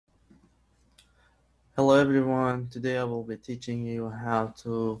Hello everyone, today I will be teaching you how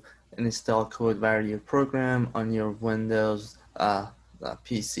to install CodeWarrior program on your Windows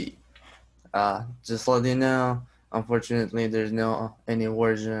PC. Just let you know, unfortunately there's no any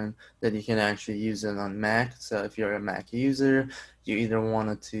version that you can actually use it on Mac. So if you're a Mac user, you either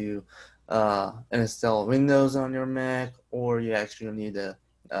wanted to install Windows on your Mac, or you actually need a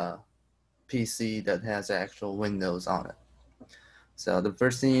PC that has actual Windows on it. So the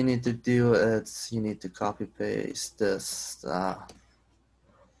first thing you need to do is you need to copy paste this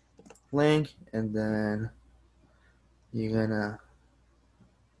link, and then you're gonna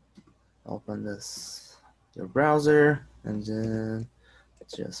open your browser and then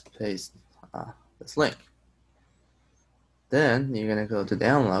just paste this link. Then you're gonna go to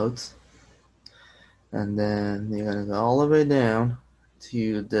downloads, and then you're gonna go all the way down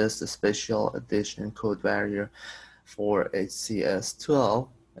to this special edition CodeWarrior for HCS12,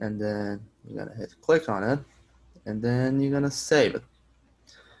 and then you're gonna hit click on it, and then you're gonna save it.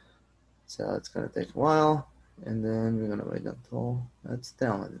 So it's gonna take a while, and then we're gonna wait until it's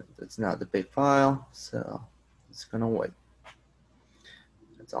downloaded. It's not a big file, so it's gonna wait.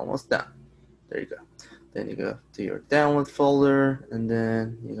 It's almost done. There you go. Then you go to your download folder, and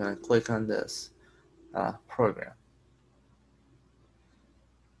then you're gonna click on this program.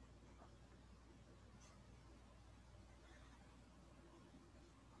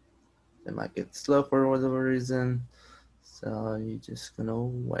 It might get slow for whatever reason, so you're just gonna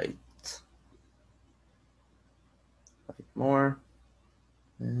wait. Wait more,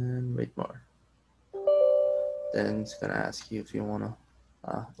 and wait more. Then it's gonna ask you if you wanna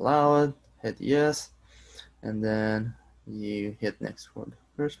allow it. Hit yes, and then you hit next for the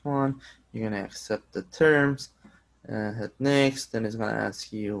first one. You're gonna accept the terms and hit next. Then it's gonna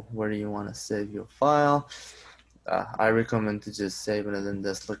ask you where you want to save your file. I recommend to just save it in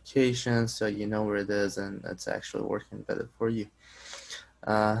this location so you know where it is and it's actually working better for you.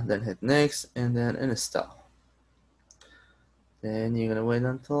 Then hit next and then install. Then you're gonna wait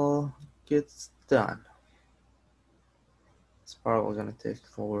until it gets done. It's probably gonna take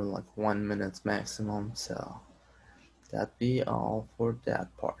over like 1 minute maximum, so that'd be all for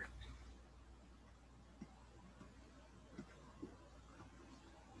that part.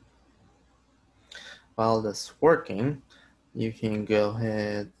 While that's working, you can go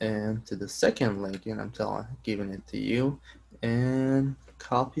ahead and to the second link, and I'm giving it to you, and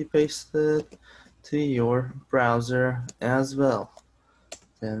copy paste it to your browser as well.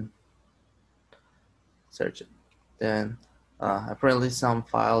 Then search it. Then apparently some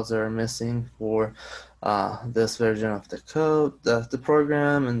files are missing for this version of the code, the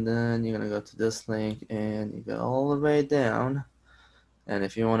program, and then you're gonna go to this link and you go all the way down. And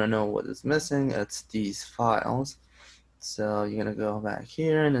if you want to know what is missing, it's these files. So you're gonna go back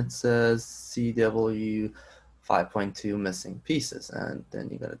here and it says CW 5.2 missing pieces, and then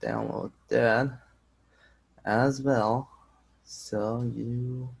you're gonna download that as well, so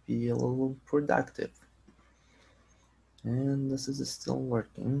you be a little productive. And this is still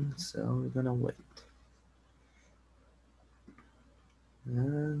working, so we're gonna wait.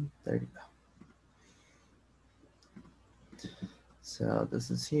 And there you go. So this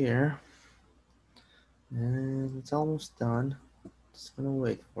is here, and it's almost done. Just gonna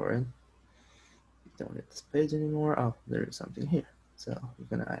wait for it. Don't need this page anymore. Oh, there is something here. So you're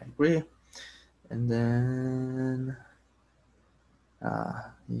gonna I agree, and then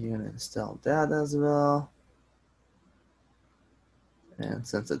you're gonna install that as well. And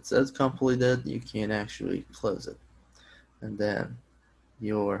since it says completed, you can actually close it, and then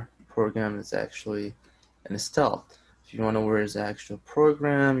your program is actually installed. If you want to know where is the actual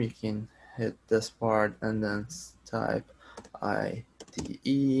program, you can hit this part and then type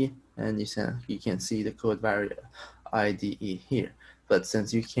IDE, and you can see the CodeWarrior IDE here. But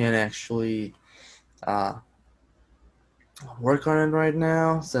since you can't actually work on it right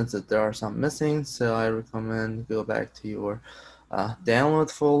now, since there are some missing, so I recommend go back to your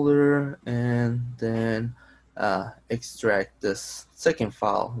download folder and then extract this second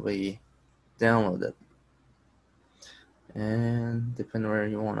file we downloaded, and depending where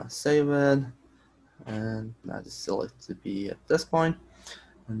you want to save it, and I just select to be at this point,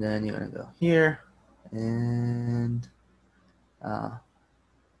 and then you're gonna go here and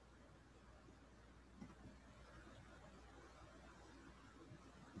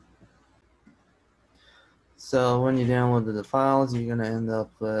so when you downloaded the files, you're gonna end up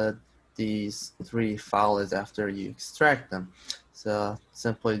with these 3 files after you extract them. So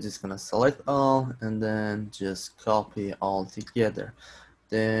simply just gonna select all and then just copy all together.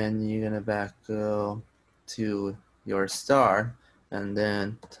 Then you're gonna go to your start and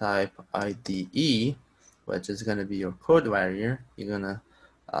then type IDE, which is going to be your CodeWarrior. You're going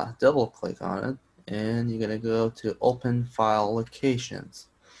to double click on it, and you're going to go to Open File Locations.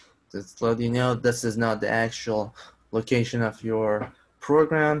 Just to let you know, this is not the actual location of your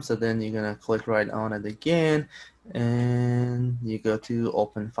program, so then you're going to click right on it again, and you go to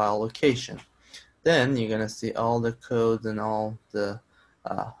Open File Location. Then you're going to see all the codes and all the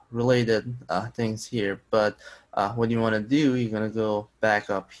related things here. But what you want to do, you're going to go back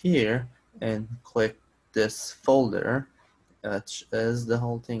up here and click this folder, which is the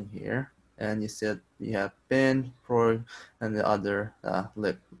whole thing here. And you see you have bin, prog, and the other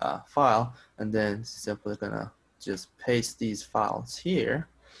lib file. And then simply going to just paste these files here.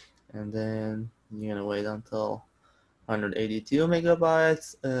 And then you're going to wait until 182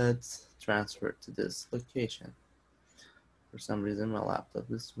 megabytes, it's transferred to this location. For some reason, my laptop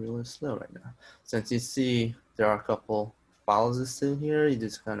is really slow right now. Since you see there are a couple files still here, you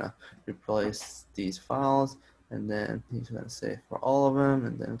just kind of replace these files, and then you're going to save for all of them,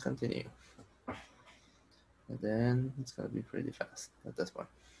 and then continue. And then it's going to be pretty fast at this point.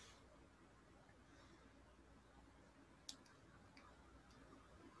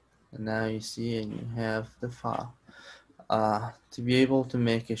 And now you see, and you have the file. To be able to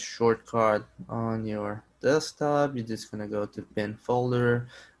make a shortcut on your desktop, you're just going to go to bin folder,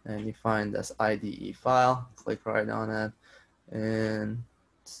 and you find this IDE file, click right on it, and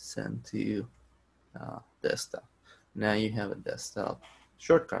send to desktop. Now you have a desktop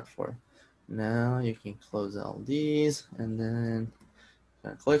shortcut for it. Now you can close all these, and then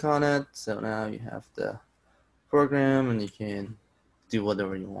click on it. So now you have the program, and you can do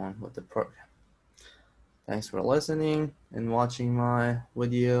whatever you want with the program. Thanks for listening and watching my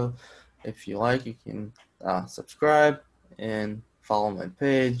video. If you like, you can subscribe and follow my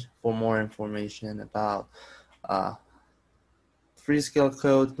page for more information about free scale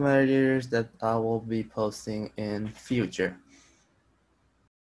code warriors that I will be posting in future.